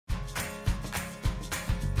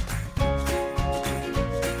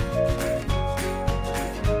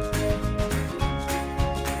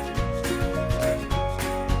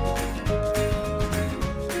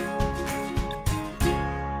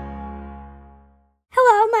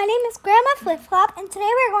my name is Grandma Flip-Flop, and today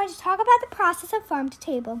we're going to talk about the process of farm to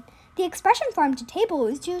table. The expression farm to table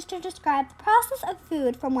is used to describe the process of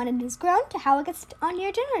food from when it is grown to how it gets on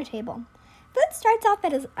your dinner table. Food starts off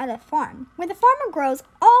at a farm, where the farmer grows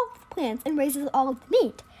all of the plants and raises all of the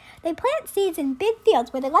meat. They plant seeds in big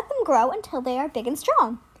fields where they let them grow until they are big and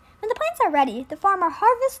strong. When the plants are ready, the farmer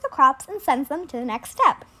harvests the crops and sends them to the next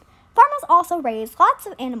step. Farmers also raise lots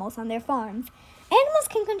of animals on their farms. Animals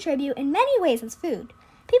can contribute in many ways as food.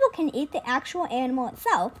 People can eat the actual animal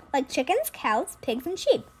itself, like chickens, cows, pigs, and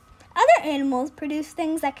sheep. Other animals produce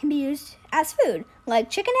things that can be used as food, like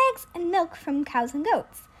chicken eggs and milk from cows and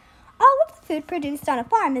goats. All of the food produced on a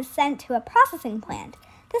farm is sent to a processing plant.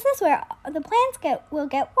 This is where the plants will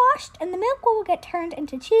get washed and the milk will get turned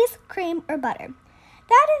into cheese, cream, or butter.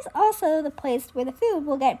 That is also the place where the food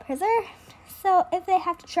will get preserved, so if they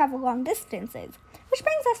have to travel long distances. Which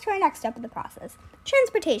brings us to our next step of the process,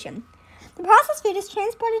 transportation. The processed food is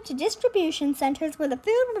transported to distribution centers where the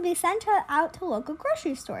food will be sent out to local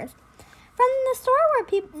grocery stores. From the store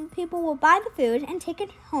where people will buy the food and take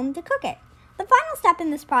it home to cook it. The final step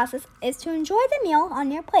in this process is to enjoy the meal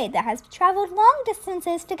on your plate that has traveled long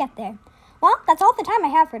distances to get there. Well, that's all the time I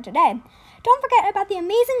have for today. Don't forget about the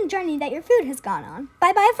amazing journey that your food has gone on.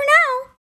 Bye-bye for now!